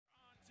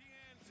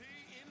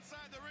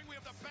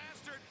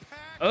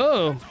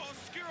Oh,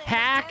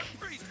 PAC,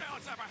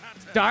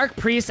 Dark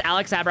Priest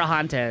Alex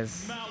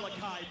Abrahantes.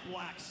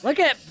 Look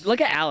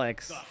at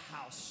Alex. The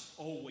house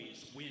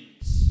always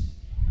wins,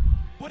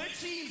 but it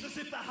seems as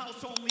if the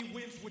house only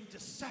wins with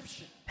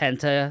deception.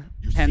 Penta.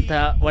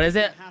 What is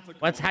it?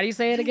 How do you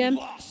say it again?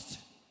 Lost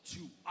to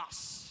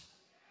us,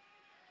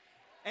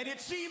 and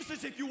it seems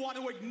as if you want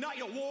to ignite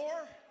a war.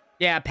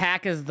 Yeah,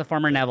 PAC is the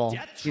former Neville.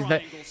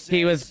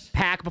 He was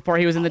PAC before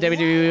he was in the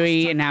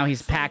WWE, and now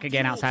he's PAC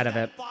again outside of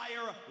it.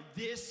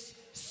 This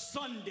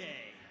Sunday.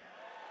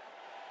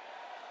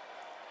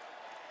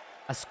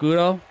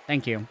 Escudo?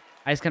 Thank you.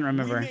 I just couldn't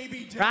remember.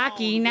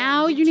 Rocky,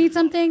 now you need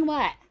something?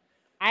 What?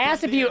 I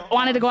asked if you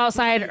wanted to go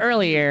outside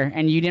earlier,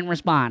 and you didn't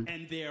respond.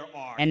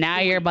 And now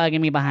you're bugging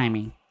me behind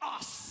me.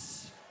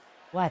 Us.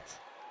 What?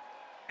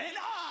 An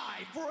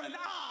eye for an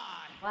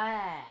eye.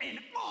 What? An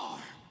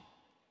arm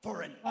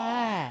for an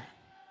arm.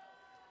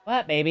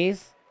 What,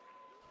 babies?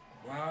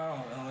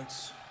 Wow,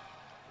 Alex.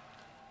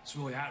 It's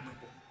really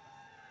admirable.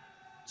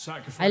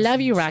 I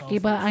love you, Rocky,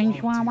 but I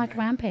want to watch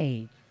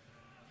Rampage.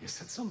 You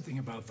said something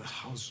about the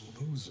house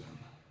losing.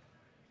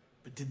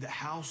 But did the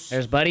house...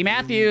 There's Buddy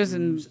Matthews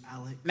and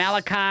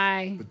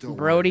Malachi,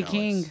 Brody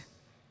King.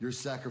 Your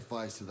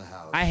sacrifice to the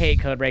house. I hate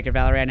Codebreaker,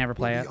 Valerie. I never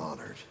play it.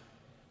 Honored.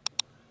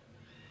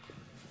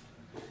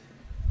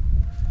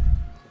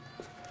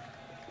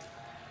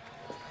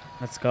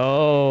 Let's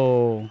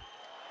go.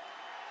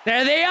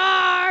 There they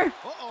are!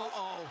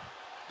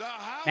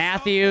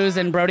 Matthews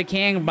and Brody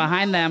King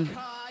behind them.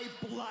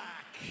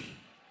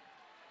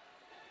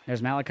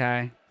 There's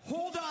Malachi.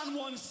 Hold on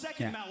one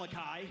second,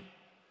 Malachi.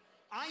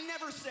 I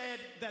never said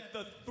that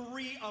the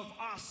three of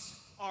us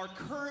are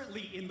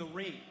currently in the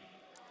ring.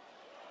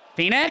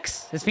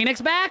 Phoenix? Is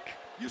Phoenix back?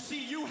 You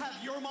see, you have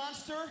your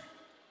monster,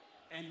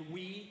 and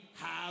we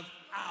have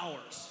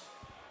ours.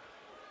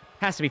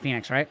 Has to be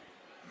Phoenix, right?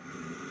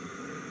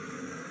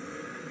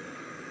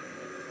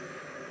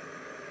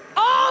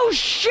 Oh,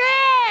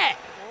 shit!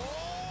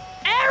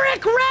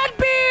 Erik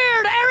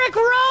Redbeard! Erik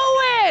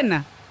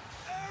Rowan!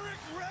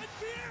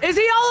 Is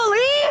he all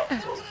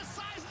elite?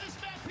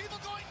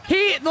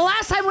 The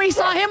last time we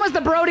saw him was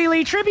the Brody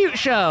Lee tribute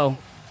show.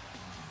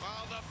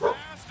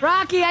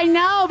 Rocky, I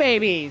know,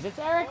 babies. It's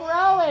Erik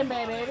Rowan,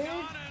 baby.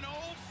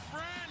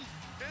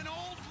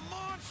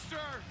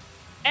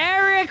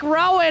 Erik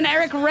Rowan,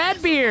 Erik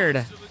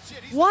Redbeard.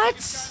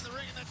 What?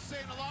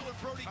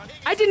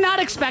 I did not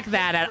expect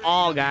that at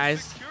all,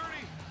 guys.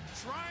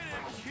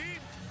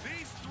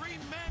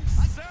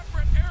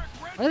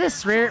 Where did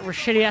this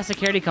shitty-ass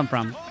security come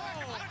from?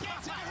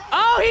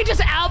 Oh, he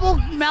just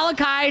elbowed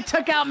Malachi,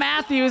 took out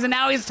Matthews, and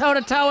now he's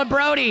toe-to-toe with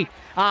Brody.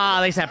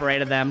 Ah, they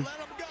separated them.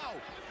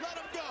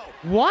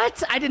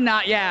 What? I did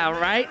not. Yeah,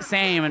 right?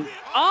 Same. And,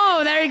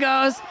 oh, there he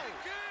goes.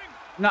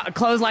 No,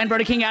 clothesline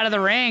Brody King out of the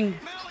ring.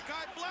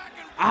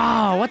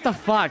 Oh, what the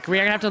fuck? We're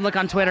going to have to look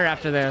on Twitter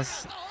after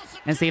this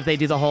and see if they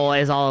do the whole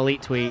is all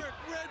elite tweet.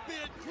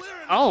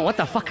 Oh, what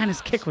the fuck kind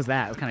of kick was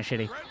that? It was kind of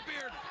shitty.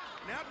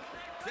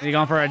 Are you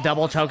going for a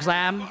double choke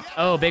slam?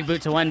 Oh, big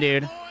boot to one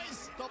dude.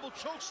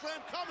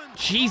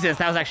 Jesus,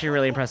 that was actually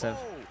really impressive.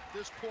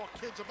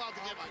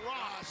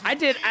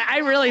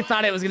 I really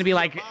thought it was going to be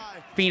like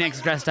Phoenix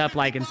dressed up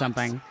like in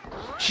something.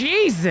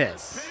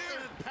 Jesus.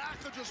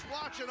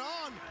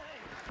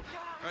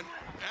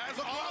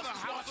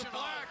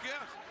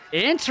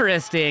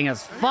 Interesting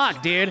as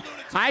fuck, dude.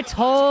 I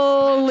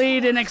totally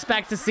didn't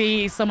expect to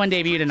see someone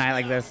debut tonight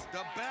like this.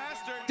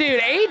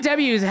 Dude,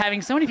 AEW is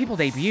having so many people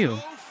debut.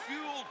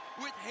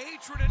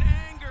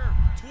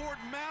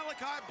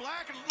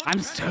 I'm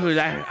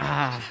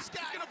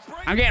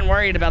getting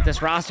worried about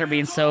this roster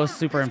being so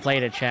super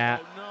inflated,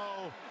 chat.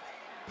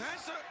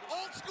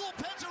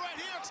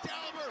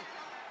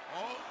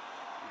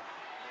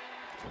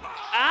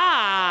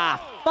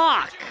 Ah,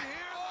 fuck.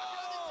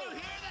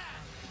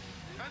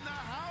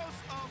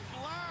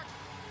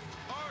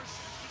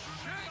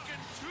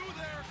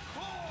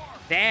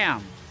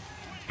 Damn.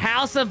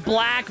 House of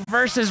Black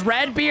versus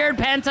Redbeard,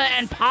 Penta,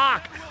 and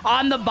PAC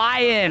on the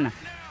buy-in.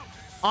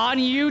 On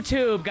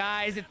YouTube,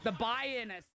 guys. It's the buy-in.